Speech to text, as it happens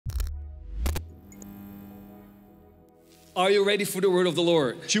Are you ready for the word of the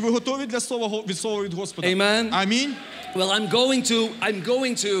Lord? Чи ви готові для слова від Господа? Amen. Амінь. Well, I'm going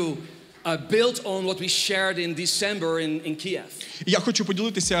to build on what we shared in December in Kiev. Я хочу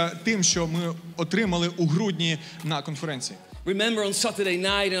поділитися тим, що ми отримали у грудні на конференції. Remember on Saturday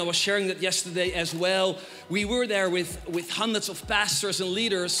night, and I was sharing that yesterday as well, we were there with hundreds of pastors and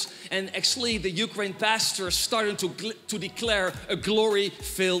leaders, and actually the Ukraine pastors started to declare a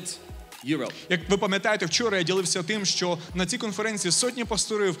glory-filled Europe. Як ви пам'ятаєте, вчора я ділився тим, що на цій конференції сотні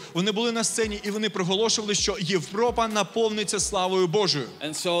пасторів, вони були на сцені і вони проголошували, що Європа наповниться славою Божою.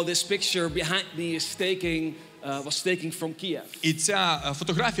 And so this picture behind me was taken from Kiev. І ця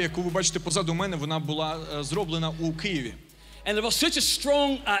фотографія, яку ви бачите позаду мене, вона була зроблена у Києві. And there was such a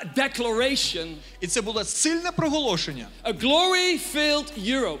strong declaration. І це було сильне проголошення. A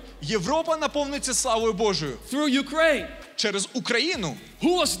glory-filled Europe. Європа наповниться славою Божою. Through Ukraine. Через Україну.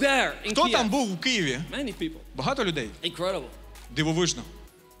 Who was there in Хто Kiev? там був у Києві? Many people. Багато людей. Incredible. Дивовижно.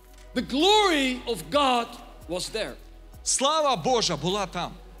 The glory of God was there. Слава Божа була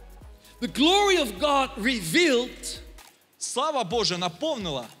там. The glory of God revealed. Слава Божа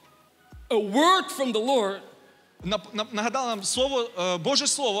наповнила. A word from the Lord. Нагадала нам слово, Боже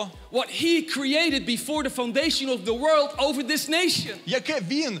слово. What he created before the foundation of the world over this nation. Яке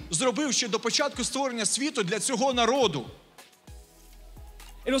він зробив ще до початку створення світу для цього народу.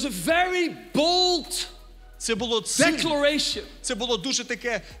 It was a very bold declaration. Це було дуже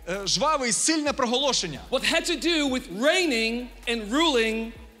таке жваве і сильне проголошення. What had to do with reigning and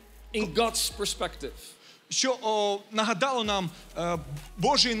ruling in God's perspective. Що нагадало нам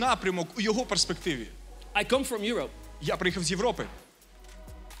Божий напрямок у його перспективі. I come from Europe. Я приїхав з Європи.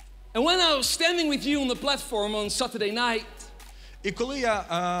 And when I was standing with you on the platform on Saturday night, і коли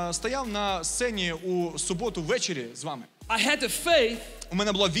я стояв на сцені у суботу ввечері з вами, I had the faith у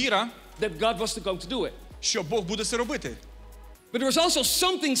мене була віра, that God was going to do it. Що Бог буде це робити. But there was also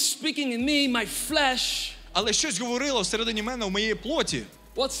something speaking in me, my flesh. Але щось говорило всередині мене у моєї плоті.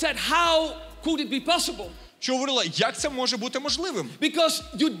 What said, how could it be possible? Що говорило, як це може бути можливим? Because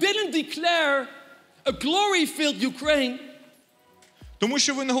you didn't declare a glory-filled Ukraine. Тому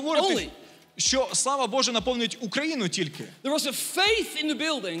що ви не говорите, що слава Божа наповнить Україну тільки. There was a faith in the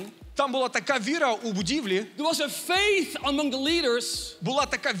building. Там була така віра у будівлі. There was a faith among the leaders. Була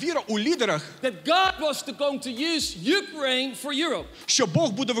така віра у лідерах. That God was going to use Ukraine for Europe. Що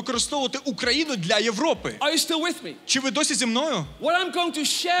Бог буде використовувати Україну для Європи. Are you still with me? Чи ви досі зі мною? What I'm going to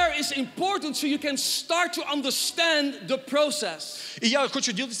share is important so you can start to understand the process. І я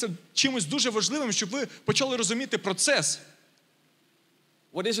хочу ділитися чимось дуже важливим, щоб ви почали розуміти процес.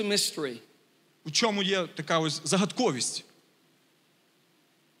 What is a mystery? У чому є така ось загадковість?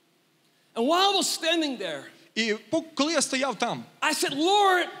 And while I was standing there, і коли я стояв там, I said,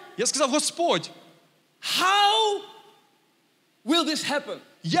 Lord, я сказав, Господь, how will this happen?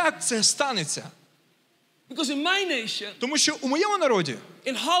 Як це станеться? Because in my nation, тому що у моєму народі,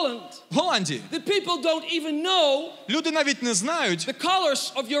 in Holland, в Голландії, the people don't even know люди навіть не знають the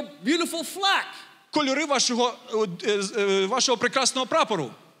colors of your beautiful flag. Кольори вашого прекрасного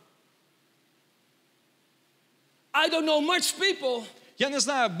прапору. I don't know much people. Я не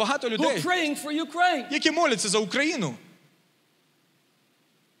знаю багато людей, які моляться за Україну.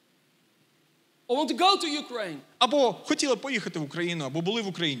 Або хотіли поїхати в Україну, або були в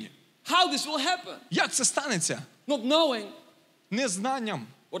Україні. Як це станеться? Незнанням.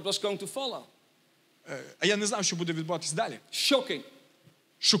 А я не знав, що буде відбуватись далі.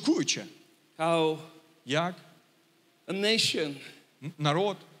 Шокуюче. Як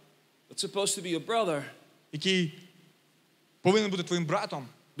народ, який повинен бути твоїм братом,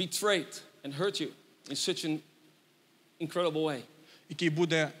 betrayed and hurt you in such an incredible way. Який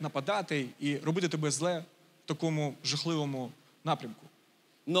буде нападати і робити тебе зле в такому жахливому напрямку.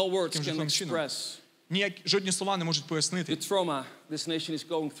 No words can express. Жодні слова не можуть пояснити. The trauma this nation is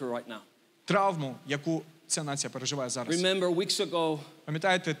going through right now. Травму, яку ця нація переживає зараз. Remember weeks ago.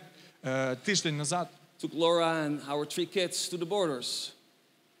 Пам'ятаєте, тиждень назад took Laura and our 3 kids to the borders.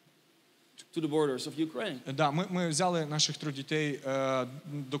 To the borders of Ukraine. Да, ми взяли наших 3 дітей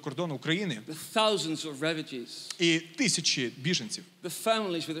до кордону України. The thousands of refugees. І тисячі біженців. The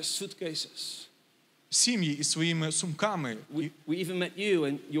families with their suitcases. Сім'ї із своїми сумками. We even met you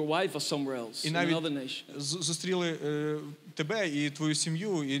and your wife was somewhere else in another nation. І навіть зустріли тебе і твою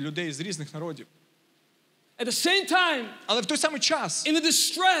сім'ю і людей з різних народів. At the same time, але в той самий час, in the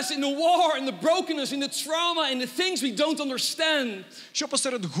distress, in the war, in the brokenness, in the trauma, in the things we don't understand, що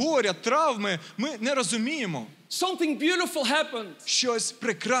посеред горя, травми ми не розуміємо. Something beautiful happened. Щось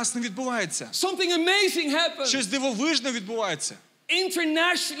прекрасне відбувається. Something amazing happened. Щось дивовижне відбувається.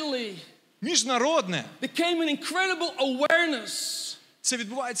 Internationally, міжнародне. There came an incredible awareness. Це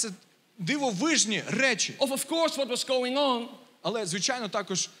відбувається дивовижні речі. Of course, what was going on. Але, звичайно,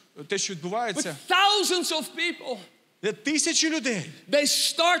 також те, що відбувається. With thousands of people. Тисячі людей. They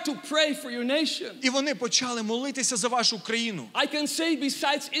start to pray for your nation. І вони почали молитися за вашу країну. I can say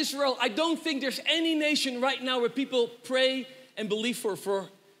besides Israel, I don't think there's any nation right now where people pray and believe for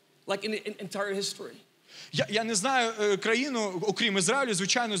like in entire history. Я не знаю країну, окрім Ізраїлю,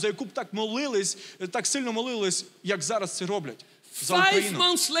 звичайно, за яку б так молились, так сильно молились, як зараз це роблять. За Україну.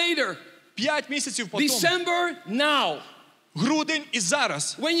 5 months later. 5 місяців по тому. December now. Грудень і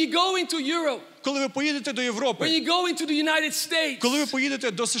зараз. When you go into Europe. Коли ви поїдете до Європи. When you go into the United States. Коли ви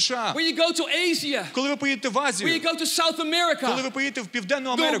поїдете до США. When you go to Asia. Коли ви поїдете в Азію. When you go to South America. Коли ви поїдете в Південну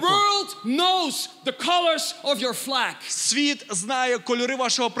Америку. The world knows the colors of your flag. Світ знає кольори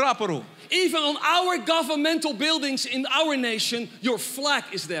вашого прапору. Even on our governmental buildings in our nation, your flag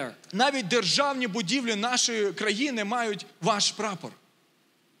is there. Навіть державні будівлі нашої країни мають ваш прапор.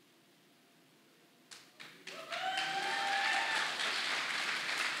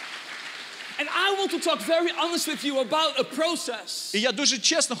 And I want to talk very honest with you about a process. І я дуже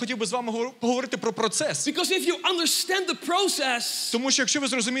чесно хотів би з вами поговорити про процес. Because if you understand the process, тому що якщо ви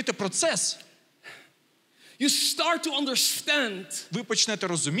зрозумієте процес, you start to understand, ви почнете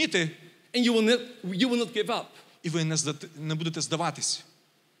розуміти, and you will not give up. І ви не будете здаватись.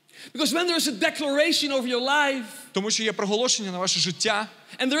 Because when there is a declaration over your life, тому що є проголошення на ваше життя,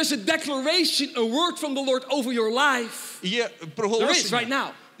 and there is a declaration, a word from the Lord over your life, і є проголошення, there is right now.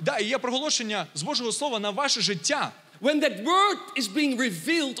 Да, і є проголошення з Божого Слова на ваше життя. When that word is being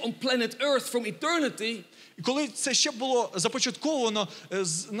revealed on planet Earth from eternity, і коли це ще було започатковано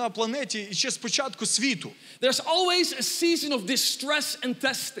на планеті ще з початку світу, there's always a season of distress and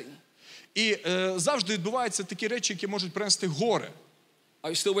testing. І завжди відбуваються такі речі, які можуть принести горе. Are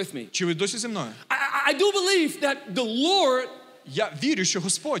you still with me? Чи ви досі зі мною? I do believe that the Lord я вірю, що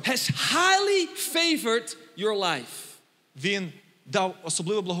Господь has highly favored your life. Він дав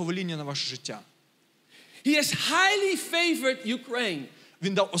особливе благовоління на ваше життя. He has highly favored Ukraine.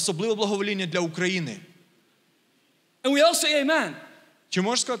 Він дав особливе благовоління для України. And we all say amen. Чи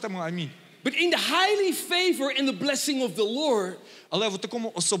можеш сказати амінь? But in the highly favor and the blessing of the Lord, але в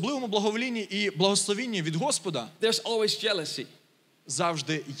такому особливому благоволінні і благословенні від Господа, there's always jealousy.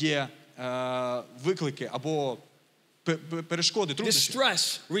 Завжди є виклики або перешкоди, труднощі.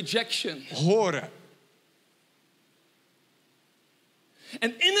 Distress, rejection. Горе.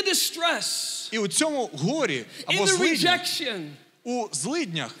 And in the distress, і у цьому горі або злиднях, у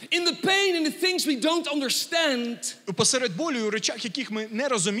злиднях, in the pain and the things we don't understand, посеред болю і у речах, яких ми не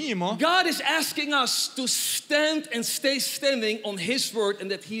розуміємо, God is asking us to stand and stay standing on His word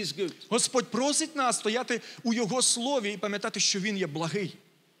and that He is good. Господь просить нас стояти у Його слові і пам'ятати, що Він є благий.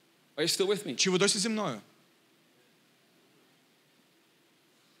 Are you still with me? Чи ви досі зі мною?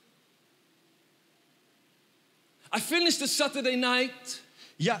 I finished the Saturday night.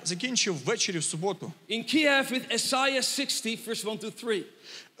 Я закінчив ввечері в суботу. In Kiev with Isaiah 60, verse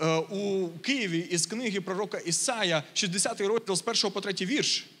 1-3. У Києві із книги пророка Ісая, 60 розділ з 1 по 3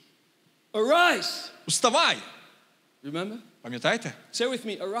 вірш. Arise. Уставай. Remember? Пам'ятаєте? Say with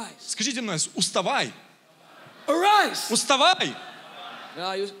me, arise. Скажіть зі мною, уставай. Arise. Уставай.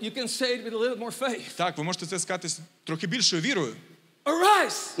 You can say it with a little more faith. Так, ви можете це сказати з трохи більшою вірою.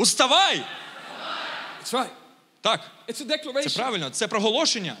 Arise. Уставай. That's right. Так. It's a declaration. Це правильно, це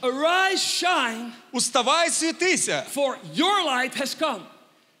проголошення. Arise, shine. Уставай, світися. For your light has come.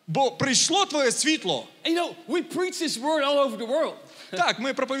 Бо прийшло твоє світло. And you know, we preach this word all over the world. Так,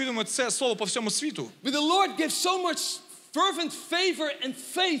 ми проповідуємо це слово по всьому світу. But the Lord gives so much fervent favor and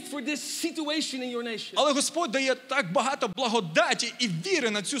faith for this situation in your nation. Але Господь дає так багато благодаті і віри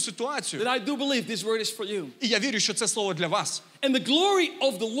на цю ситуацію. That I do believe this word is for you. І я вірю, що це слово для вас. And the glory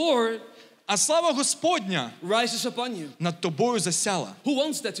of the Lord а слава Господня rises upon you. Над тобою засяла. Who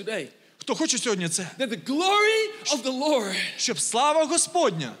wants that today? Хто хоче сьогодні це? That the glory of the Lord щоб слава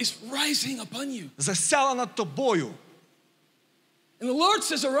Господня is rising upon you. Засяла над тобою. And the Lord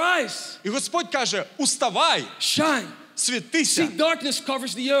says, arise. І Господь каже, уставай. Shine. Світися. See, darkness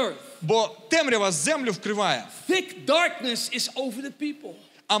covers the earth. Бо темрява землю вкриває. Thick darkness is over the people.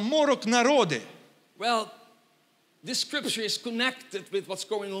 А морок народи. Well, this scripture is connected with what's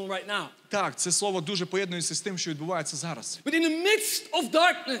going on right now. Так, це слово дуже поєднується з тим, що відбувається зараз. But in the midst of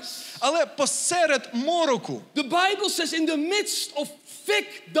darkness, але посеред мороку, the Bible says in the midst of thick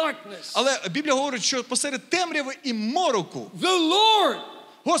darkness, але Біблія говорить, що посеред темряви і мороку, the Lord,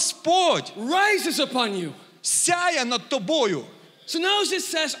 Господь, rises upon you. Сяє над тобою. So now it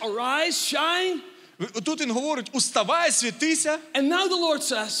says, arise, shine. Тут він говорить, уставай, світися. And now the Lord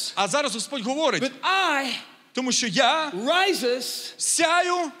says, А зараз Господь говорить, but I тому що я rises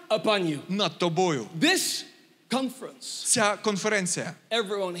сяю upon you. над тобою. This conference, Ця конференція,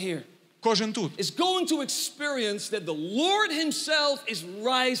 everyone here, кожен тут, is going to experience that the Lord himself is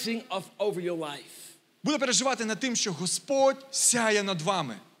rising up over your life. буде переживати над тим, що Господь сяє над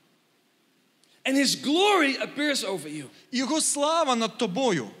вами. And his glory appears over you. Його слава над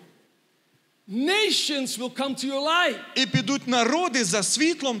тобою. Nations will come to your light. І підуть народи за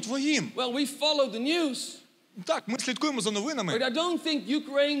світлом твоїм. Well, we follow the news. Так, ми слідкуємо за But новинами. I don't think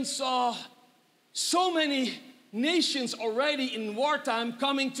Ukraine saw so many nations already in wartime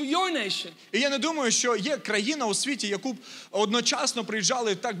coming to your nation. І я не думаю, що є країна у світі, яку б одночасно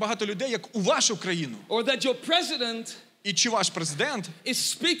приїжджали так багато людей, як у вашу країну. Or that your president І чи ваш президент is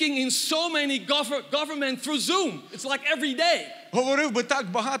speaking in so many government through Zoom. It's like every day. говорив би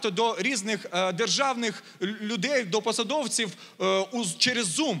так багато до різних державних людей, до посадовців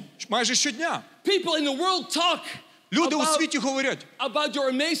через Zoom майже щодня. People in the world talk Люди у світі говорять about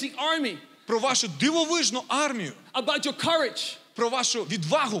your amazing army, про вашу дивовижну армію, about your courage. про вашу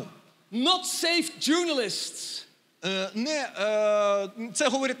відвагу. Not safe journalists. Це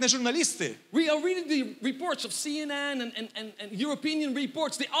говорять не журналісти. We are reading the reports of CNN and European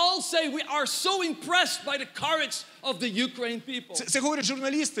reports. They all say we are so impressed by the courage of the Ukraine people. Це говорять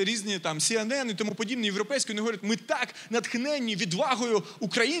журналісти, різні там CNN і тому подібні, європейські. Вони говорять, ми так натхненні відвагою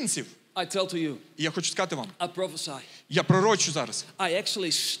українців. I tell to you. І я хочу сказати вам. I prophesy. Я пророчу зараз. I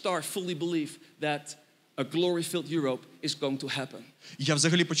actually fully believe that a glory-filled Europe is going to happen. Я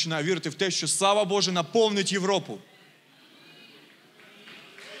взагалі починаю вірити в те, що слава Божа наповнить Європу.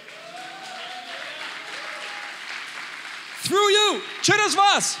 Through you. Через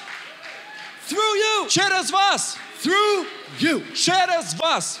вас. Through you. Через вас. Through you. Через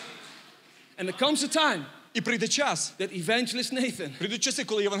вас. And there comes a time І прийде час. that Evangelist Nathan, Прийдуть часи,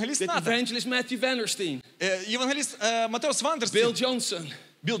 коли євангеліст that Натан, Evangelist Matthew Vandersteen, євангеліст Матеус Bill Вандерстін, Johnson,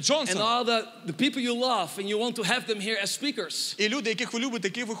 Білл and Джонсон, all the people you love and you want to have them here as speakers. і люди, яких ви любите,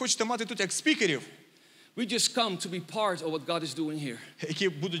 яких ви хочете мати тут як спікерів, We just come to be part of what God is doing here. які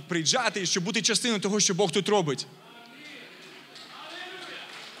будуть приїжджати, щоб бути частиною того, що Бог тут робить.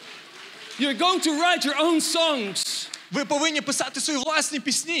 You're going to write your own songs. Ви повинні писати свої власні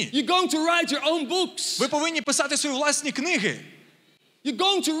пісні. You're going to write your own books. Ви повинні писати свої власні книги. You're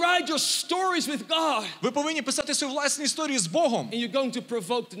going to write your stories with God. Ви повинні писати свої власні історії з Богом. And you're going to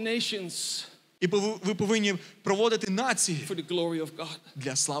provoke the nations І ви повинні проводити нації for the glory of God.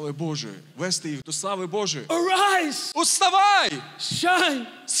 для слави Божої. Вести їх до слави Божої. Arise! Уставай! Shine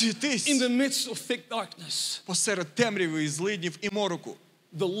Світись in the midst of thick darkness. посеред темряви і злиднів і мороку.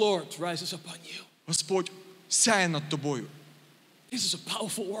 The Lord rises upon you. Господь сяє над тобою. This is a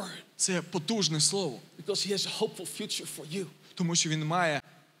powerful word Це потужне слово, because He has a hopeful future for you. тому що Він має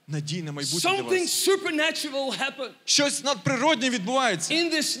надійне майбутнє для Something вас. supernatural will happen Щось надприродне відбувається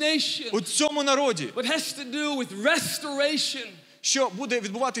in this nation. у цьому народі, What has to do with restoration. що буде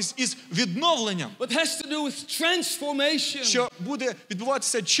відбуватись із відновленням, What has to do with transformation. що буде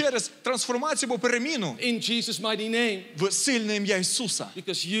відбуватися через трансформацію або переміну In Jesus' mighty name. в сильне ім'я Ісуса.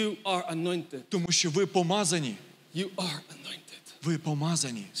 Because you are anointed. Тому що ви помазані. You are anointed. Ви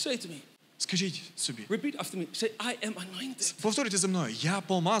помазані. Say to me. Скажіть собі. Repeat after me. Say, I am anointed. Повторюйте за мною. Я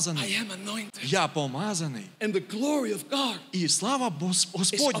помазаний. I am anointed. Я помазаний. And the glory of God І слава is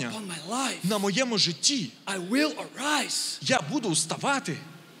Господня upon my life. на моєму житті. I will arise. Я буду уставати.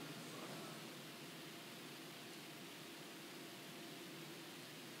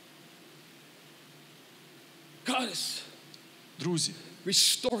 God is Друзі,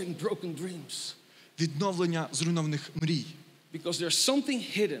 restoring broken dreams. відновлення зруйнованих мрій. Because there's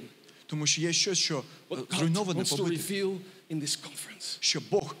something hidden Тому що є щось, що what God зруйноване, wants to побите, reveal in this conference. що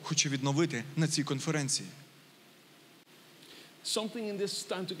Бог хоче відновити на цій конференції. Something in this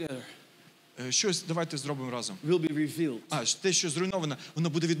time together Щось давайте зробимо разом. will be revealed. Те, що зруйноване, воно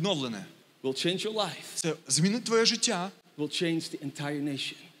буде відновлене. Will change your life. Це змінить твоє життя, Will change the entire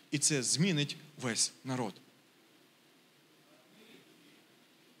nation. і це змінить весь народ.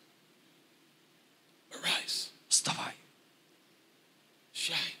 Arise. Вставай,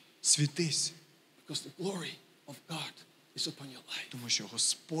 Shine. світись, Because the glory of God is upon your life. тому що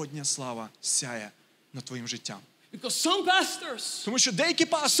Господня слава сяє над твоїм життям. Because some pastors, Тому що деякі some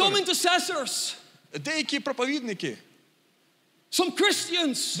пастори, intercessors, деякі проповідники, some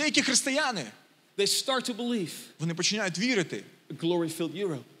Christians, деякі християни, they start to believe вони починають вірити, a glory-filled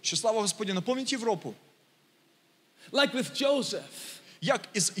Europe. що слава Господня наповнить Європу. Like with Joseph. як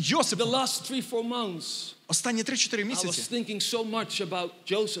із The Йосипом. last 3-4 months, Останні 3-4 I was місяці thinking so much about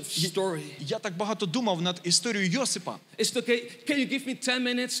Joseph's story. я так багато думав над історією Йосипа. It's okay. Can you give me 10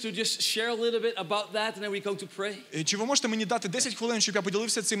 minutes to just share a little bit about that, and then we go to pray? Чи ви можете мені дати 10 хвилин, щоб я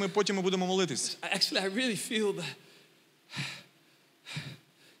поділився цим, і потім ми будемо молитись? Actually, I really feel that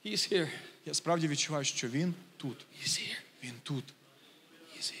he's here. Я справді відчуваю, що він тут. He's here. Він тут.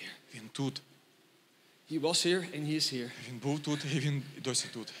 He's here. Він тут. He was here and he is here. Він був тут, і він досі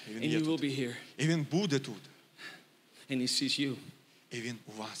тут. І він And є he will тут. be here. І він буде тут. And he sees you. І він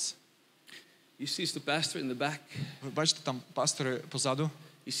у вас. He sees the pastor in the back. Ви бачите, там пастори позаду,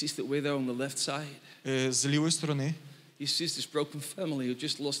 He sees the way there on the left side. з лівої сторони. He sees this broken family who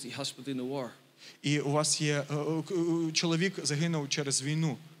just lost the husband in the war. І у вас є чоловік загинув через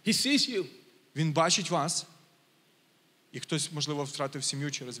війну. He sees you. Він бачить вас. І хтось, можливо, втратив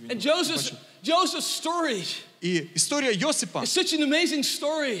сім'ю через війну. And Joseph's story І історія Йосипа, is such an amazing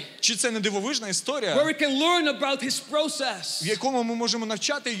story чи це не дивовижна where історія, we can learn about his process. в якому ми можемо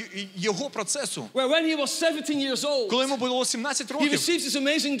навчати його процесу. Where when he was 17 years old, Коли йому було 17 he років, receives this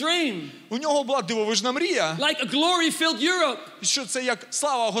amazing dream, у нього була дивовижна мрія, like a glory-filled Europe. що це як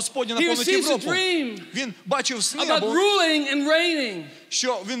слава Господня He наповнить receives a Європу. dream Він бачив сни, about ruling and reigning.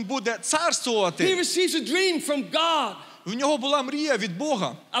 що він буде He царствувати. receives a dream from God В нього була мрія від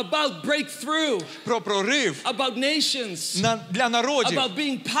Бога about breakthrough, про прорив about nations, для народів, about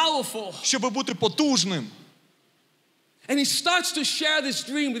being powerful. щоб бути потужним. And he starts to share this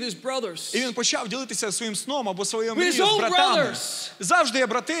dream with his brothers. І він почав ділитися своїм сном або своєю With мрією his з own братами. brothers. Завжди є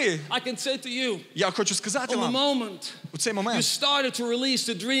брати. I can say to you, Я хочу сказати on the вам, moment у цей you момент, started to release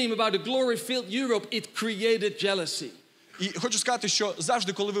the dream about a glory-filled Europe, it created jealousy. і хочу сказати, що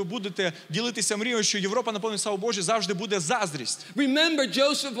завжди, коли ви будете ділитися мрією, що Європа наповнить славу Божу, завжди буде заздрість. Remember,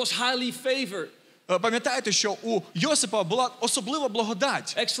 Joseph was highly favored. Пам'ятаєте, що у Йосипа була особлива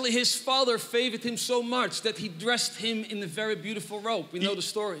благодать. Actually, his father favored him so much that he dressed him in a very beautiful robe. We know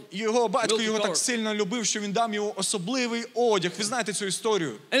the story. Його батько його так Multicolored. сильно любив, що він дав йому особливий одяг. Ви знаєте цю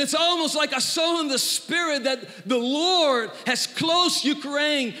історію. And it's almost like I saw in the spirit that the Lord has clothed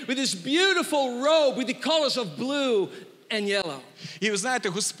Ukraine with this beautiful robe with the colors of blue and yellow. І ви знаєте,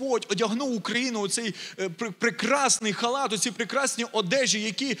 Господь одягнув Україну у цей прекрасний халат, у ці прекрасні одежі,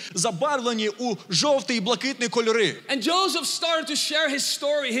 які забарвлені у жовтий і блакитний кольори. And Joseph started to share his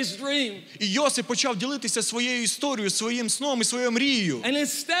story, his dream. І Йосип почав ділитися своєю історією, своїм сном і своєю мрією. And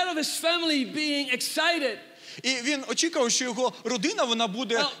instead of his family being excited, І він очікував, що його родина, вона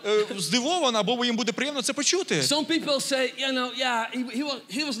буде здивована, або їм буде приємно це почути. some people say, you know, yeah,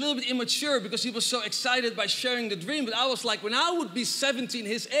 he was a little bit immature because he was so excited by sharing the dream. But I was like, when I would be 17,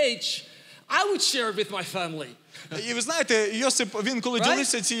 his age, I would share it with my family. І ви знаєте, Йосип, він коли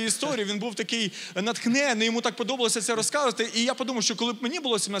ділився цією історією, він був такий натхнений, йому так подобалося це розказувати. І я подумав, що коли б мені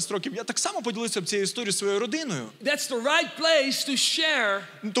було 17 років, я так само поділився б цією історією своєю родиною. That's the right place to share.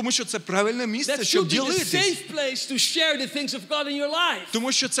 Тому що це правильне місце, That щоб should be the ділитись. safe place to share the things of God in your life.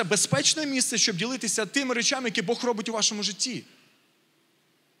 Тому що це безпечне місце, щоб ділитися тими речами, які Бог робить у вашому житті.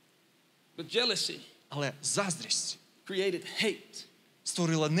 But jealousy Але заздрість created hate.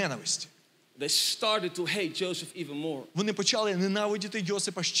 створила ненависть. They started to hate Joseph even more. Вони почали ненавидіти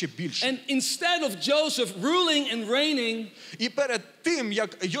Йосипа ще більше. And instead of Joseph ruling and reigning, І перед тим,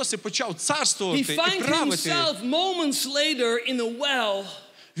 як Йосип почав he царствувати і finds правити, himself moments later in a well.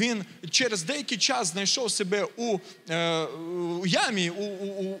 він через деякий час знайшов себе у ямі,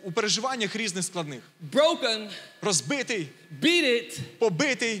 у переживаннях різних складних. Broken, Розбитий, beat,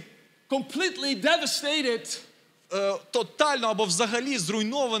 побитий, completely devastated, тотально або взагалі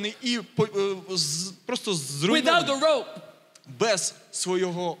зруйнований і просто without зруйнований. a rope, Без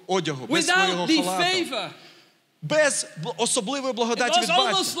свого одягу, без свого without the халату, favor. без особливої It благодаті was від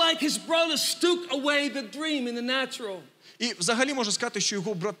almost батька. like his brothers took away the dream in the natural. І взагалі можу сказати, що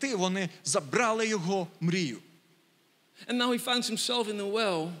його брати, вони забрали його мрію. And now he finds himself in the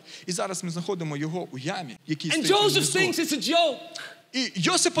well. І зараз ми знаходимо його у ямі, який And стоїть Joseph внизу. thinks it's a joke. І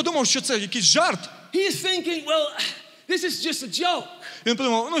Йосип подумав, що це якийсь жарт. He is thinking, well, this is just a joke. Він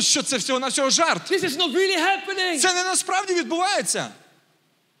подумав, ну що це всього-навсього жарт. This is not really happening. Це не насправді відбувається.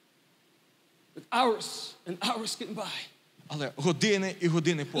 But hours and hours get by. Але години і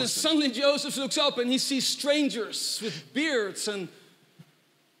години And поспіль. suddenly Joseph looks up and he sees strangers with beards and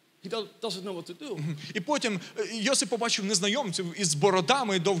he doesn't know what to do. І потім Йосип побачив незнайомців із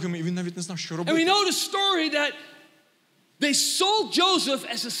бородами довгими, і він навіть не знав, що And we робити. know the story that they sold Joseph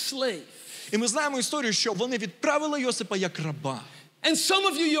as a slave. І ми знаємо історію, що вони відправили Йосипа як раба. And some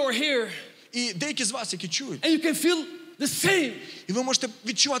of you are here І деякі з вас, які чують, and you can feel the same. і ви можете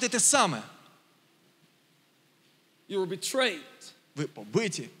відчувати те саме. You were betrayed. Ви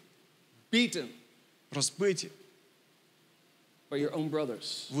побиті, beaten розбиті, by your own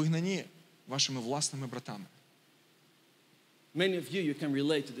brothers. вигнані вашими власними братами. Many of you can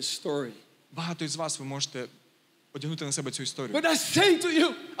relate to this story. Багато із вас ви можете одягнути на себе цю історію. But I say to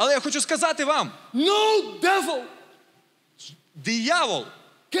you, Але я хочу сказати вам, no devil диявол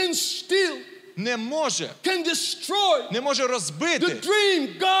can steal, не може the розбити.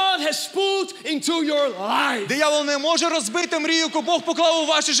 dream God has put into your life. Диявол не може розбити мрію, яку Бог поклав у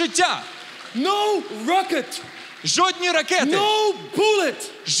ваше життя. No rocket, Жодні ракети, no bullet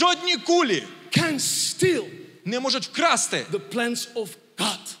жодні кулі can steal не можуть вкрасти the plans of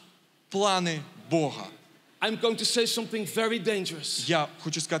God. плани Бога. I'm going to say something very dangerous. Я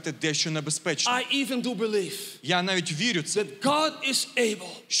хочу сказати дещо небезпечне. I even do believe Я навіть вірю це, that God is able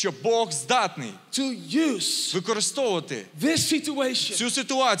що Бог здатний to use використовувати this situation цю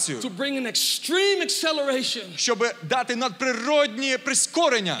ситуацію, to bring an extreme acceleration щоб дати надприродні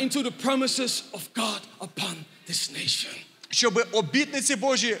прискорення, into the promises of God upon this nation. щоб обітниці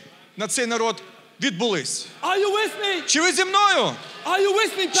Божі на цей народ відбулись. Are you with me? Чи ви зі мною? Are you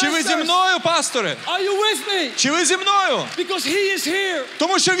with me, Чи ви зі pastors? мною, пастори? Are you with me? Чи ви зі мною? Because He is here.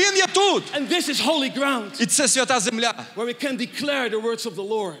 Тому що Він є тут. And this is holy ground І це свята земля, where we can declare the words of the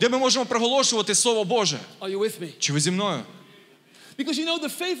Lord. де ми можемо проголошувати Слово Боже. Are you with me? Чи ви зі мною? Because you know the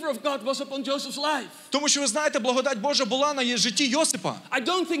favor of God was upon Joseph's life. Тому що ви знаєте, благодать Божа була на житті Йосипа. I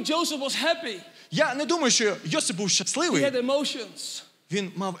don't think Joseph was happy. Я не думаю, що Йосип був He щасливий. had emotions.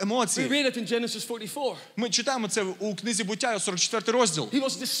 Він мав We емоції. read it in Genesis 44. Ми читаємо це у книзі Буття, 44 розділ. He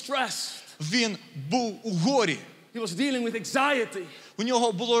was distressed. Він був у горі. He was dealing with anxiety. У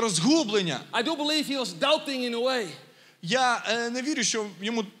нього було розгублення. I do believe he was doubting in a way. Я не вірю, що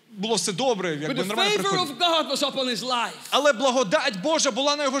йому було все добре, But якби the нормально favor приходив. of God was upon his life. Але благодать Божа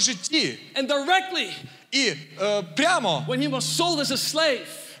була на його житті. And directly, І прямо, when he was sold as a slave,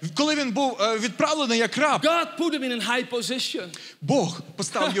 коли він був відправлений як раб, God put him in a high position. Бог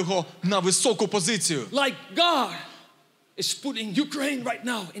поставив його на високу позицію. Like God is putting Ukraine right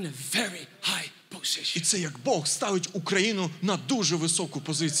now in a very high І position. це як Бог ставить Україну на дуже високу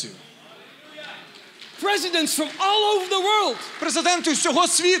позицію. Presidents from all over the world Президенти всього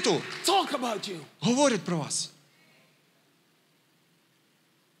світу talk about you. говорять про вас.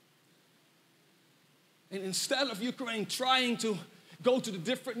 And instead of Ukraine trying to go to the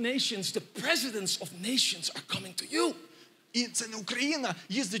different nations, the presidents of nations are coming to you. І це не Україна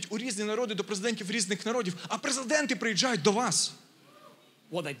їздить у різні народи до президентів різних народів, а президенти приїжджають до вас.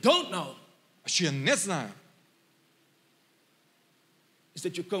 What I don't know А що я не знаю, is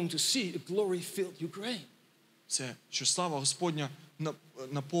that you're going to see a glory-filled Ukraine. це що слава Господня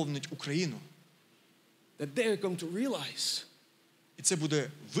наповнить Україну. That they're going to realize І це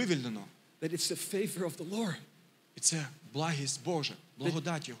буде вивільнено. that it's the favor of the Lord. І це благість Божа,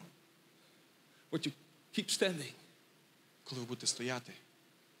 благодать Його. But you keep standing. Коли ви будете стояти.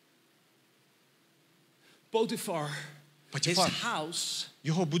 Potiphar, his Потіфар, house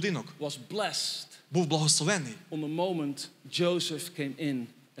його будинок was blessed був благословений on the moment Joseph came in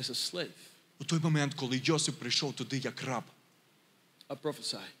as a slave. у той момент, коли Йосип прийшов туди як раб. I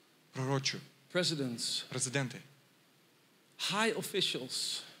prophesy. Пророчу, Presidents, президенти, high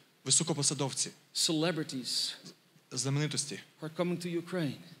officials, високопосадовці, celebrities знаменитості are coming to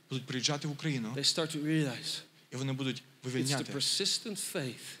Ukraine. будуть приїжджати в Україну, They start to realize і вони будуть it's the вивільняти. persistent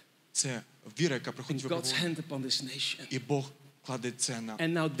faith Це віра, яка in приходить в God's випробування. hand upon this nation. І Бог кладе це на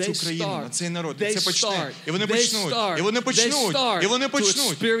And now цю they країну, на start, цей народ. І they це почне. start, І вони they почнуть. start, І вони they почнуть. start І вони to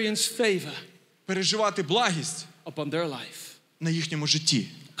почнуть experience favor переживати благість upon their life. на їхньому житті.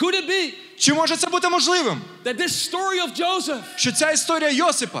 Could it be Чи може це бути можливим? that this story of Joseph Що ця історія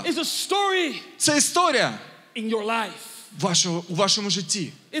Йосипа, is a story це історія in your life? у вашому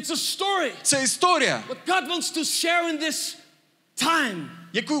житті. It's a story Це історія, what God wants to share in this time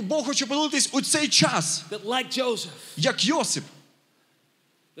яку Бог хоче поділитись у цей час, that like Joseph, як Йосип.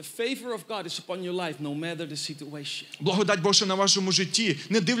 the favor of God is upon your life no matter the situation. Благодать Божа на вашому житті,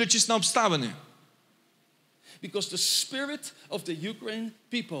 не дивлячись на обставини. Because the spirit of the Ukraine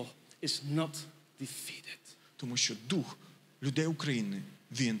people is not defeated. Тому що дух людей України,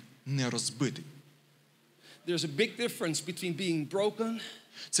 він не розбитий. There's a big difference between being broken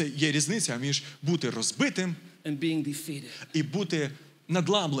Це є різниця між бути розбитим and being defeated. і бути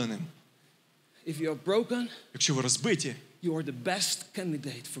надламленим. If you are broken, Якщо ви розбиті, you are the best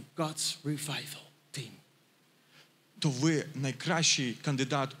candidate for God's revival team. то ви найкращий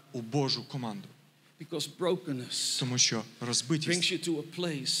кандидат у Божу команду. Because brokenness Тому що розбитість brings you to a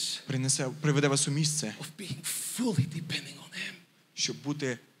place приведе вас у місце, of being fully depending on Him. щоб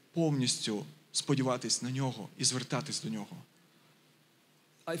бути повністю сподіватись на нього і звертатись до нього.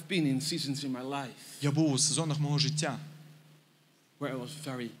 I've been in seasons in my life Я був у сезонах мого життя, where I was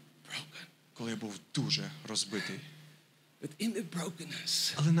very broken. коли я був дуже розбитий. But in the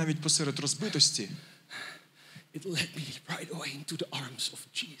brokenness, Але навіть посеред розбитості it led me right away into the arms of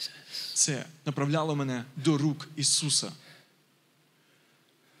Jesus. це направляло мене до рук Ісуса.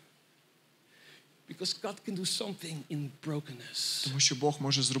 Because God can do something in brokenness. Тому що Бог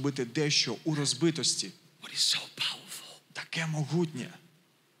може зробити дещо у розбитості. What is so powerful. Таке могутнє.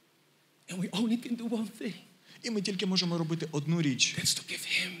 And we only can do one thing. І ми тільки можемо робити одну річ. That's to give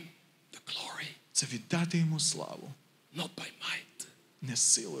him the glory. Це віддати Йому славу. Not by might. Не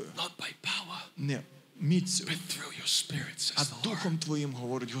силою, Not by power. не міцю, But through your spirit, says а the Lord. Духом Твоїм,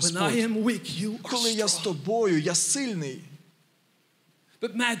 говорить When I Господь. am weak, you are Коли я з strong. тобою, я сильний.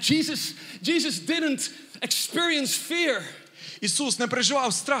 But man, Jesus didn't experience fear. Ісус не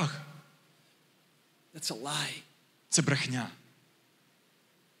переживав страх. That's a lie. Це брехня.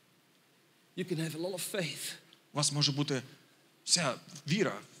 You can have a lot of faith, У вас може бути вся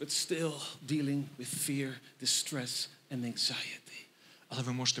віра, but still dealing with fear, distress, and anxiety. але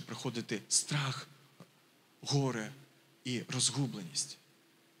ви можете приходити страх, горе і розгубленість.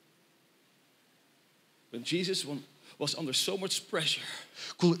 When Jesus was under so much pressure,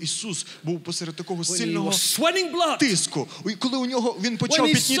 Коли Ісус був посеред такого when he сильного was sweating blood, тиску, і коли у нього він when почав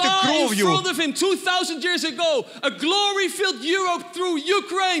he пітніти saw in кров'ю, front of him 2,000 years ago a glory-filled Europe through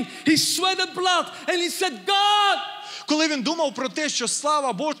Ukraine, he sweated blood and he said, God, коли він думав про те, що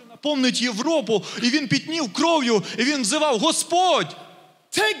слава Божа наповнить Європу, і він пітнів кров'ю, і він взивав: Господь,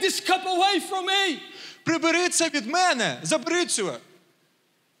 take this cup away from me. прибери це від мене, забери це.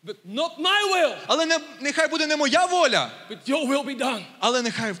 But not my will, Але нехай буде не моя воля, but your will be done. але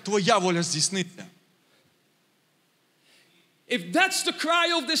нехай твоя воля здійсниться. If that's the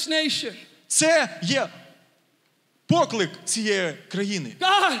cry of this nation, Це є поклик цієї країни.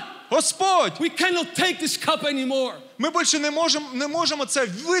 God, Господь, we cannot take this cup anymore. ми більше не можемо це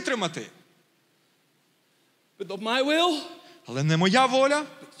витримати. But not my will, Але не моя воля,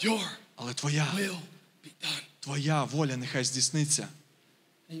 but your але твоя. will be done. Твоя воля нехай здійсниться.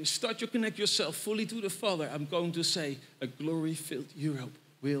 And you start to connect yourself fully to the Father. I'm going to say a glory-filled Europe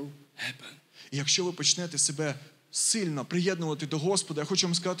will happen. І якщо ви почнете себе сильно приєднувати до Господа, я хочу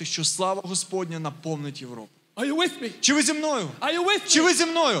вам сказати, що слава Господня наповнить Європу. Are you with me? Чи ви зі мною? Are you with me? Чи ви зі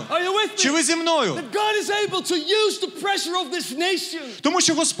мною? Are you with me? Чи ви зі мною? That God is able to use the pressure of this nation Тому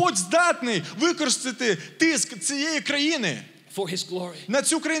що Господь здатний використати тиск цієї країни for His glory. на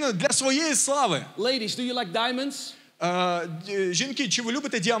цю країну для своєї слави. Ladies, do you like diamonds? Жінки, чи ви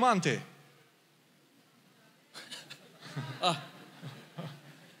любите діаманти?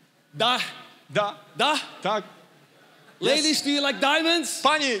 Da. Да. Так. Ladies, do you like diamonds?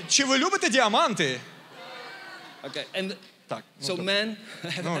 Пані, чи ви любите діаманти? Okay. And Так. so men,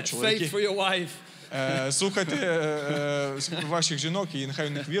 have чоловіки. faith for your wife. Слухайте ваших жінок, і нехай у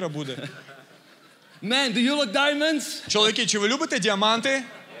них віра буде. Men, do you like diamonds? Чоловіки, чи ви любите діаманти?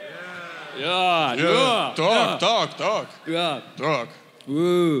 Yeah. Так. Yeah. Так.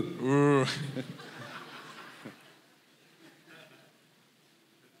 Woo.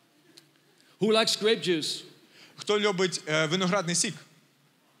 Who likes grape juice? Хто любить виноградний сік?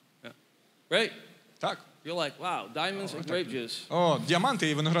 Right? Так. You're like, wow, diamonds and grape juice. О, діаманти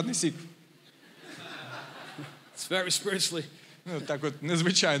і виноградний сік. It's very spiritually. Так от,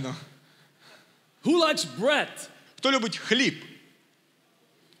 незвичайно. Who likes bread? Хто любить хліб?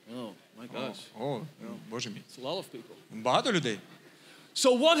 Oh, my gosh. О, Боже мій. It's a lot of people. Багато людей.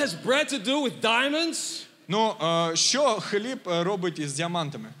 So what has bread to do with diamonds Ну, що хліб робить із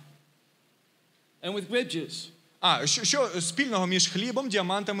діамантами? and with grape juice? Що спільного між хлібом,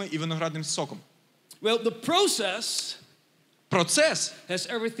 діамантами і виноградним соком? Well, the process Процес, has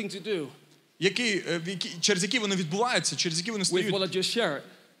everything to do через який воно відбувається, через який вони with стають, what I just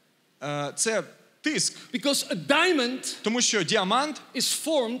shared. це тиск. Because a diamond Тому що діамант, is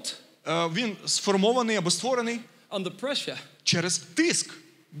formed він сформований або створений under pressure. через тиск.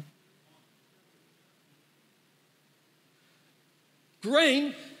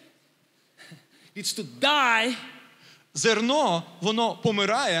 Grain needs to die, Зерно, воно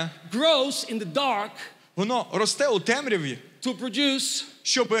помирає, grows in the dark воно росте у темряві, to produce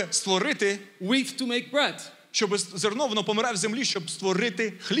щоб створити, wheat to make bread. щоб зерно, воно помирає в землі, щоб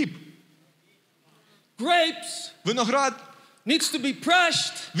створити хліб. Grapes Виноград, needs to be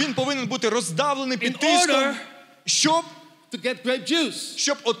pressed він повинен бути роздавлений під in тиском, order щоб to get grape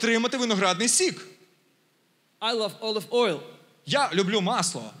juice. отримати виноградний сік. I love olive oil. Я люблю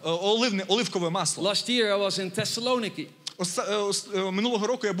масло, оливкове масло. Last year I was in Thessaloniki Минулого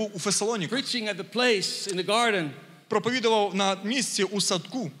року я був у Фесалоніку. preaching at the place in the garden. проповідував на місці у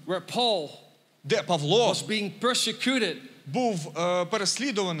садку, where Paul де Павло was being persecuted був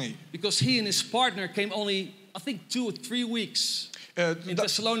переслідуваний. because he and his partner came only, I think, 2 or 3 weeks in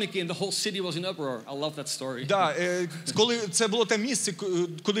Thessaloniki, and the whole city was in uproar. I love that story. Да, коли це було те місце,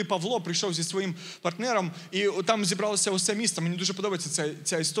 куди Павло прийшов зі своїм партнером, і там зібралося усе місто. Мені дуже подобається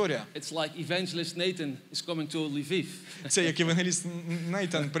ця історія. It's like Evangelist Nathan is coming to Lviv. Це як Євангеліст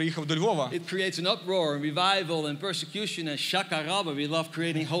Нейтан приїхав до Львова. It creates an uproar and revival and persecution and shakaraba. We love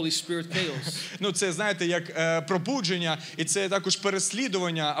creating Holy Spirit chaos. Ну, це, знаєте, як пробудження, і це також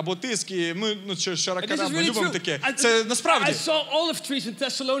переслідування або тиск. І ми, шаракара, ми любимо таке. Це насправді. I saw olive trees in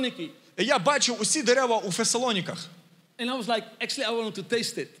Thessaloniki. Я бачив усі дерева у Фесалоніках. And I was like, actually, I wanted to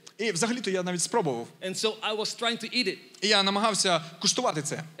taste it. І взагалі-то я навіть спробував. And so I was trying to eat it. І я намагався куштувати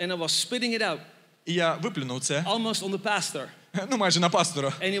це. And I was spitting it out. І я виплюнув це. Almost on the pastor. Ну, майже на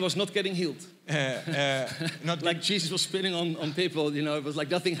пастора. And he was not getting healed. Like Jesus was spitting on people, you know, it was like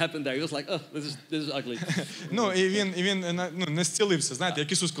nothing happened there. He was like, oh, this is ugly. Ну, і він не зцілився, знаєте,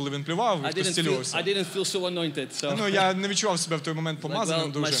 як Ісус, коли він плював, він зцілювався. I didn't feel so anointed. So. Ну, я не відчував себе в той момент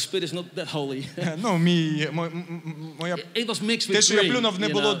помазаним дуже. My spit is not that holy. Ну, моя... It was mixed with Те, що я green, плюнув, не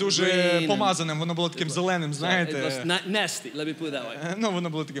було дуже помазаним, воно було таким зеленим, знаєте. It was nasty, let me put it that way. Ну, воно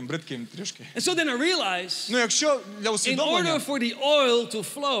було таким бридким трішки. And so then I realized, ну, якщо для усвідомлення, in order for the oil to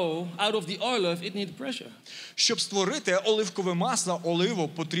flow out of the olive, it needed pressure. Щоб створити оливкове масло, оливу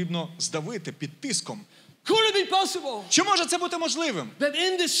потрібно здавити під тиском. Could it be possible? Чи може це бути можливим? That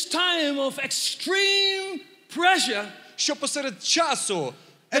in this time of extreme pressure, що посеред часу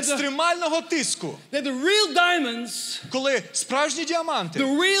екстремального тиску, that the real diamonds, коли справжні діаманти,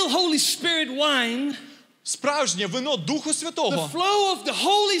 the real Holy Spirit wine, справжнє вино Духу Святого, the flow of the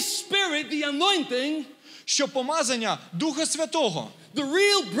Holy Spirit, the anointing, що помазання Духа Святого, the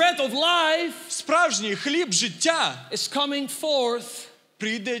real bread of life, справжній хліб життя, is coming forth,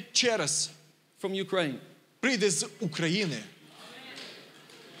 прийде через, from Ukraine. Прийде з України.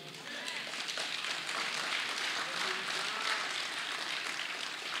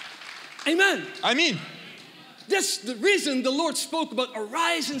 Amen. Амінь. That's the reason the Lord spoke about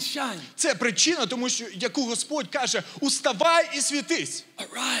arise and shine. Це причина, тому що яку Господь каже: "Уставай і світись."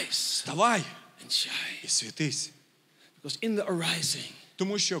 Arise. Вставай and shine. І світись. Because in the arising,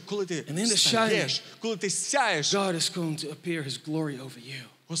 тому що коли ти встаєш, коли ти сяєш, God is going to appear His glory over you.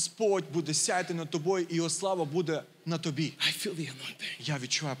 Господь буде сяяти над тобою, і його слава буде на тобі. I feel the anointing. Я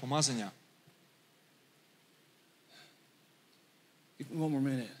відчуваю помазання. Give me one more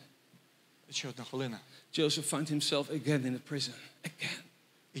minute. Ще одна хвилина. Joseph found himself again in a prison. Again.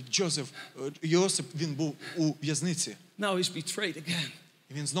 І Йосип, він був у в'язниці. Now he's betrayed again.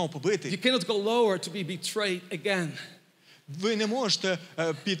 І він знову побитий. You cannot go lower to be betrayed again. Ви не можете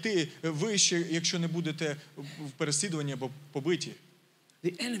піти вище, якщо не будете в переслідуванні або побиті.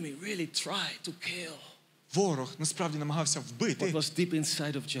 The enemy really tried to kill. Ворог насправді намагався вбити what was deep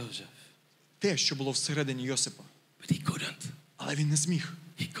inside of Joseph. Те, що було всередині Йосипа. But he couldn't. Але він не зміг.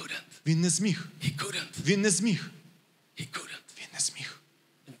 He couldn't. Він не зміг. He couldn't. Він не зміг. He couldn't. Він не зміг.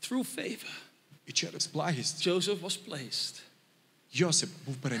 And through favor, і через благість Joseph was placed Йосип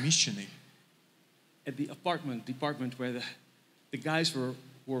був переміщений at the department where the guys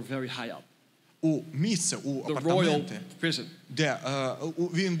were very high up. У місце, у апартаменти, де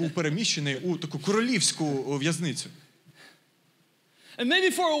він був переміщений у таку королівську в'язницю. And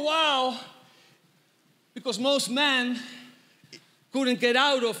maybe for a while, because most men couldn't get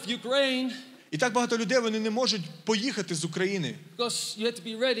out of Ukraine. І так багато людей, вони не можуть поїхати з України. Because you had to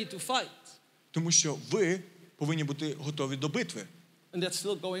be ready to fight. Тому що ви повинні бути готові до битви. And that's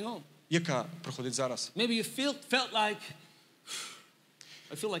still going on. Яка проходить зараз. Maybe you felt like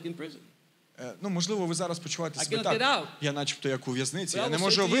I feel like in prison. Ну, можливо, ви зараз почуваєте себе так. Я начебто як у в'язниці. Я не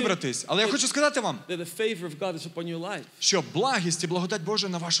можу вибратись. Але я хочу сказати вам, що благість і благодать Божа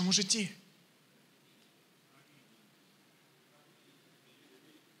на вашому житті.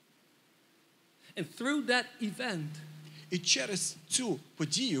 And through that event, і через цю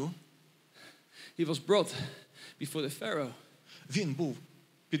подію he was brought before the Pharaoh. Він був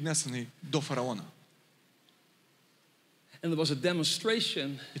піднесений до фараона. And there was a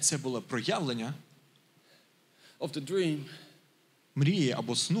demonstration і це було проявлення of the dream мрії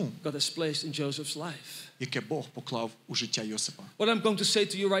або сну, God has placed in Joseph's life. яке Бог поклав у життя Йосипа. What I'm going to say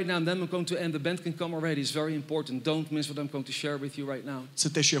to you right now, and then I'm going to end. The band can come already. It's very important. Don't miss what I'm going to share with you right now. Це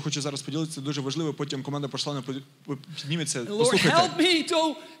те, що я хочу зараз поділитися, це дуже важливо. Потім команда прославлення підніметься. Lord, help me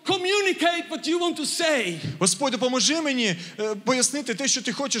to communicate what you want to say. Господь, допоможи мені пояснити те, що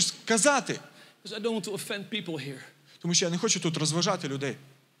ти хочеш сказати. Because I don't want to offend people here. Тому що я не хочу тут розважати людей.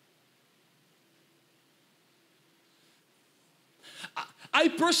 I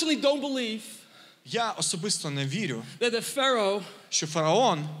personally don't believe Я особисто не вірю, that the Pharaoh що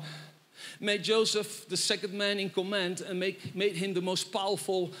фараон made Joseph the second man in command and made him the most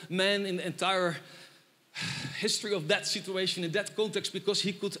powerful man in the entire history of that situation, in that context, because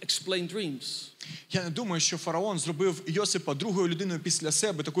he could explain dreams. Я не думаю, що фараон зробив Йосипа другою людиною після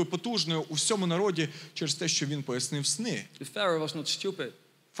себе, такою потужною у всьому народі через те, що він пояснив сни. The Pharaoh was not stupid.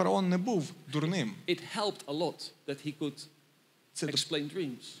 Фараон не був дурним. It helped a lot that he could explain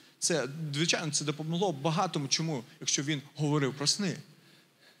dreams. Це, звичайно, це допомогло багатому чому, якщо він говорив про сни.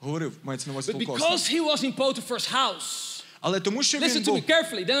 Говорив, мається на увазі But спілкувався. because he was in Potiphar's house, Але тому, що він listen to був... me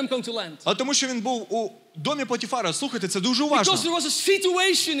carefully, then I'm going to land. Але тому, що він був у домі Потіфара, слухайте, це дуже уважно. Because there was a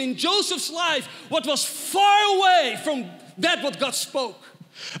situation in Joseph's life what was far away from that what God spoke.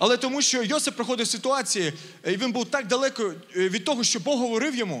 Але тому, що Йосип проходив ситуації, і він був так далеко від того, що Бог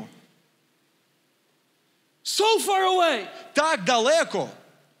говорив йому. So far away. Так далеко.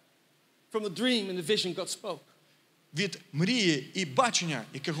 From the dream and the vision God spoke. Від мрії і бачення,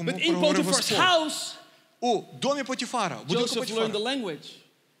 яке йому But in проговорив Potiphar's Господь. house, У домі Потіфара, в будинку Joseph learned the Потіфара. language.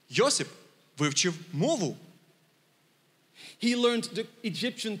 Йосип вивчив мову. He learned the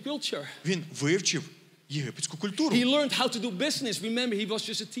Egyptian culture. Він вивчив єгипетську культуру. He learned how to do business. Remember, he was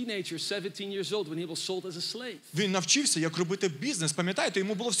just a teenager, 17 years old, when he was sold as a slave. Він навчився, як робити бізнес. Пам'ятаєте,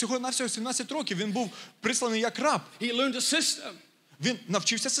 йому було всього-навсього 17 років. Він був присланий як раб. He learned the system. Він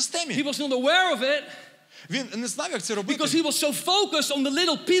навчився He системі. was not aware of it Він не знав, як це робити. because he was so focused on the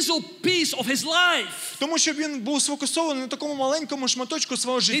little piece of his life. Тому що він був сфокусований на такому маленькому шматочку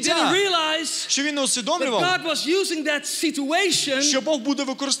свого He didn't життя, realize що він не that усвідомлював, God was using that situation що Бог буде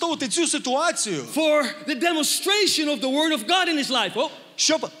використовувати цю ситуацію, for the demonstration of the word of God in his life. Oh.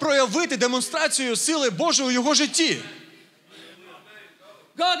 щоб проявити демонстрацію сили Божої у його житті.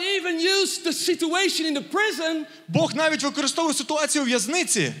 God even used the situation in the prison Бог навіть використовує ситуацію у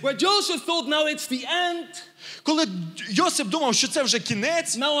в'язниці, where Joseph thought now it's the end. коли Йосип думав, що це вже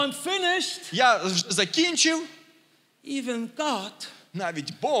кінець, Now I'm finished. я закінчив. Even God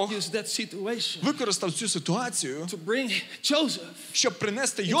Навіть Бог used that situation використав цю ситуацію, to bring Joseph щоб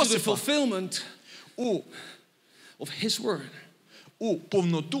принести into the Йосипа fulfillment у of his word.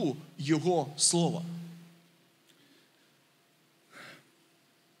 повноту його слова.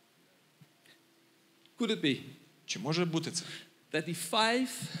 Could it be Чи може бути це? that the 5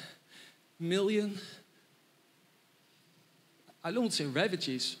 million, I don't say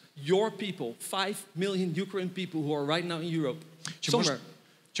refugees, your people, 5 million Ukrainian people who are right now in Europe, somewhere.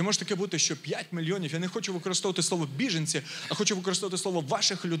 Чи може таке бути, що 5 мільйонів, я не хочу використовувати слово біженці, а хочу використовувати слово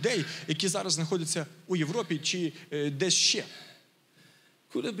ваших людей, які зараз знаходяться у Європі чи десь ще?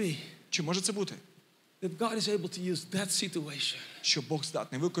 Could it be Чи може це бути? that God is able to use that situation Що Бог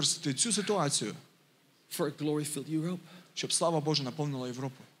здатний використати цю ситуацію, for a glory-filled Europe? щоб слава Божа наповнила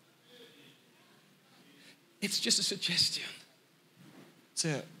Європу? It's just a suggestion.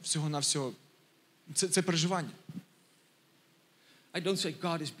 Це всього-навсього, це переживання. I don't say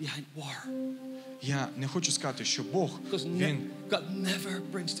God is behind war. Я не хочу сказати, що Бог, Because Він... God never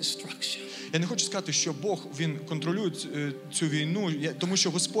brings destruction. Я не хочу сказати, що Бог, Він контролює цю війну, тому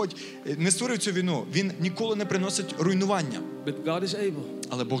що Господь не створив цю війну. Він ніколи не приносить руйнування. But God is able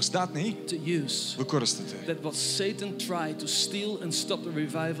Але Бог здатний to use використати, that what Satan tried to steal and stop the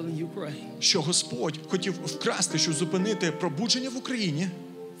revival in Ukraine що Господь хотів вкрасти, щоб зупинити пробудження в Україні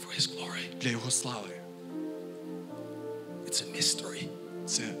for his glory. для Його слави. It's a mystery.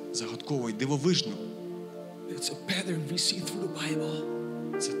 Це загадково і дивовижно. It's a pattern we see through the Bible.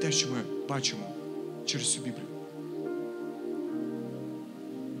 Це те, що ми бачимо через цю Біблію.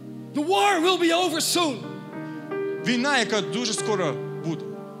 The war will be over soon. Війна, яка дуже скоро буде.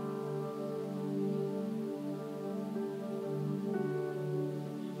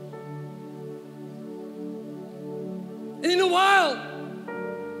 And in a while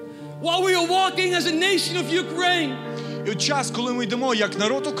we are walking as a nation of Ukraine І от час, коли ми йдемо як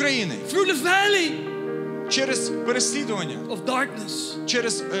народ України through the valley через переслідування, of darkness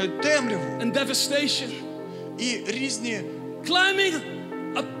через темряву and devastation, і різні climbing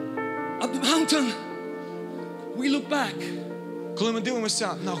up the mountain, we look back коли ми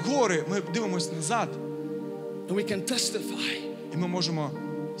дивимося на гори, ми дивимося назад, and we can testify. і ми можемо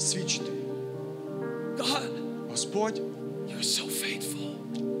свідчити. God, Господь, you're so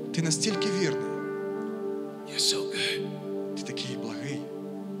faithful. ти настільки вірний, You're so good. ти такий благий,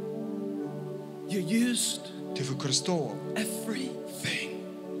 You used ти використовував everything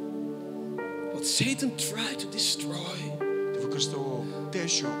what Satan tried to destroy. Ти використовував те,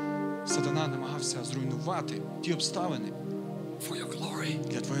 що сатана намагався зруйнувати, ті обставини For your glory.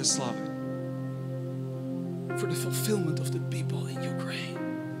 для твоєї слави. for the fulfillment of the people in Ukraine.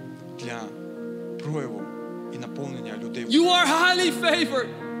 Для прояву і наповнення людей. You are highly favored.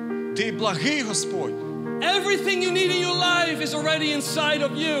 Ти благий, Господь. Everything you need in your life is already inside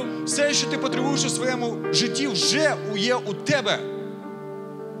of you. Все, що ти потребуєш у своєму житті, вже є у тебе.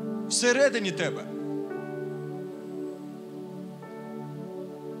 Всередині тебе.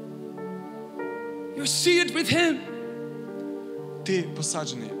 You're seated with him. Ти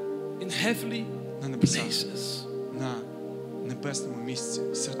посаджений in heavenly на небесах, places. на небесному місці,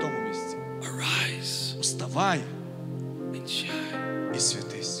 святому місці. Arise Уставай and shine. і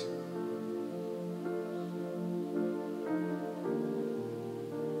святись.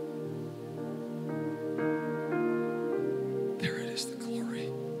 There it is, the glory.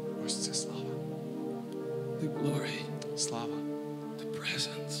 Ось це слава. The glory, Слава, the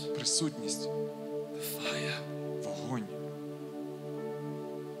presence, присутність, the fire. вогонь.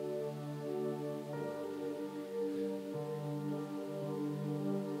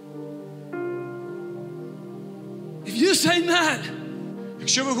 If you say amen,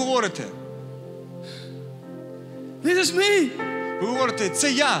 Якщо ви говорите, this is me. ви говорите,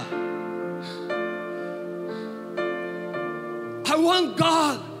 це я. I want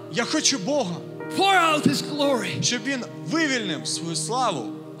God Я хочу Бога, pour out his glory щоб Він вивільнив свою славу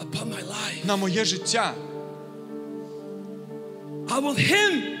upon my life. на моє життя. I want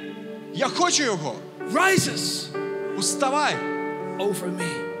him Я хочу Його. rises Уставай. over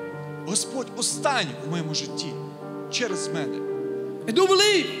me. Господь, устань в моєму житті через мене. I do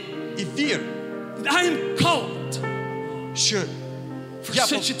believe І вір, that I am called що for я,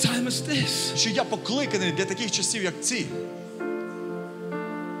 such a time as this. що я покликаний для таких часів, як ці.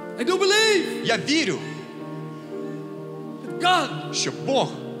 I do believe Я вірю, that God що Бог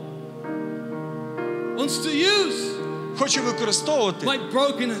wants to use хоче використовувати my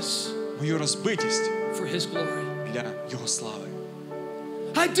brokenness мою розбитість for his glory. для Його слави.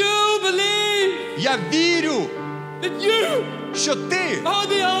 I do believe Я вірю, that you що ти are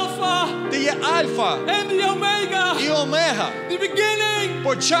the Alpha є Альфа and the Omega, і Омега, the beginning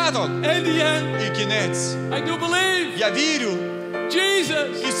початок and the end. і кінець. I do believe, Я вірю,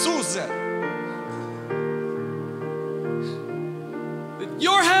 Jesus, Ісусе, that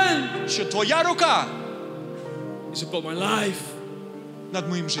your hand що Твоя рука is upon my life. над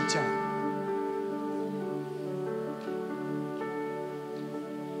моїм життям.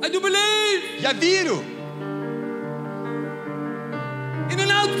 I do believe Я вірю in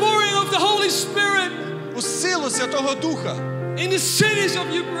an outpouring of the Holy Spirit у силу Святого Духа, in the cities of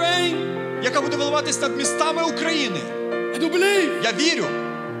Ukraine. яка буде виливатись над містами України. I do believe Я вірю,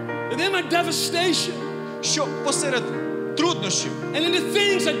 that in my devastation що посеред труднощів and in the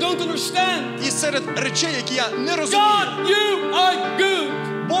things I don't understand, і серед речей, які я не розумію, God, you are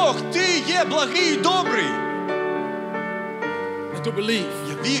good. Бог, Ти є благий і добрий. I do believe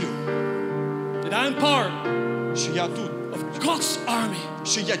Я вірю, that I am part що я тут, of God's army.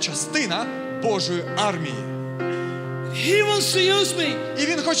 що я частина Божої армії. He wants to use me. І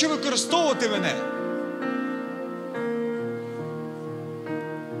Він хоче використовувати мене.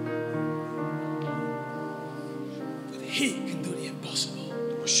 That He can do the impossible.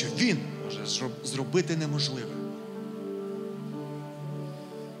 Тому що Він може зробити неможливе.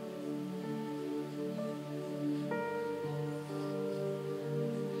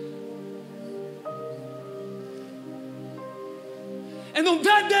 And on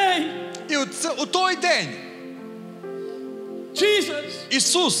that day, І у той день Jesus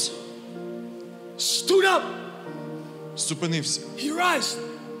Ісус stood up. зупинився. He rose.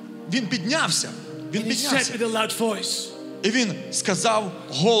 Він піднявся. Він And he said піднявся. with a loud voice, І Він сказав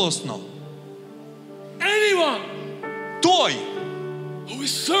голосно: anyone той, who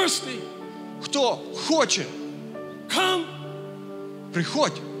is thirsty, хто хоче, come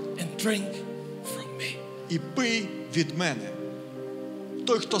приходь and drink from me. і пий від мене.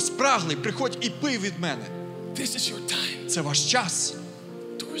 Той, хто спраглий, приходь і пий від мене. This is your time Це ваш час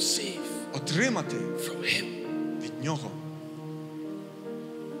to receive отримати from Him. від Нього.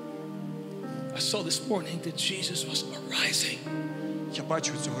 I saw this morning that Jesus was arising Я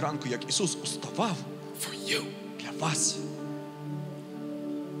бачу цього ранку, як Ісус уставав for you. для вас.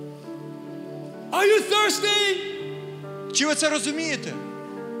 Are you thirsty Чи ви це розумієте?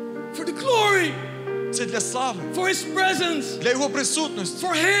 for the glory, Це для слави, for His presence, для Його присутності,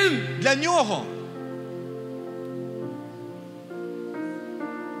 for Him? для Нього.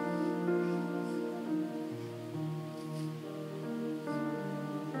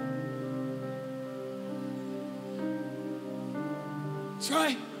 That's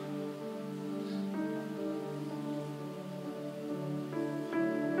right.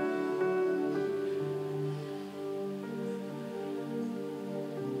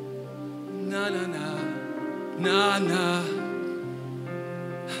 Na na na. Na na.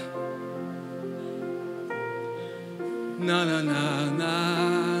 Na na na na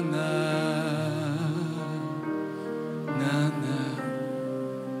na. Na na.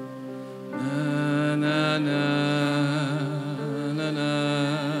 Na na na. Na na.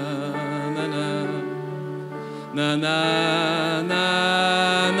 Na na. Na na.